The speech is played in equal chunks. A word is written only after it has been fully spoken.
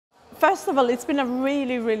First of all, it's been a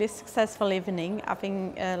really, really successful evening. I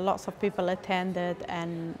think lots of people attended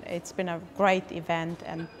and it's been a great event,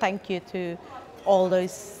 and thank you to all those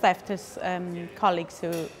CEFTUS colleagues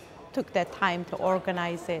who took their time to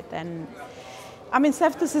organize it. And I mean,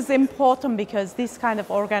 CEFTUS is important because this kind of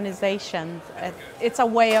organization, it's a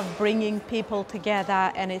way of bringing people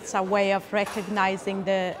together, and it's a way of recognizing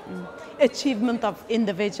the achievement of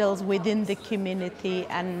individuals within the community,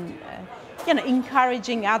 and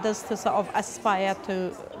encouraging others to sort of aspire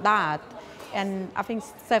to that. And I think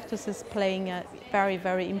CEFTUS is playing a very,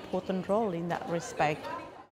 very important role in that respect.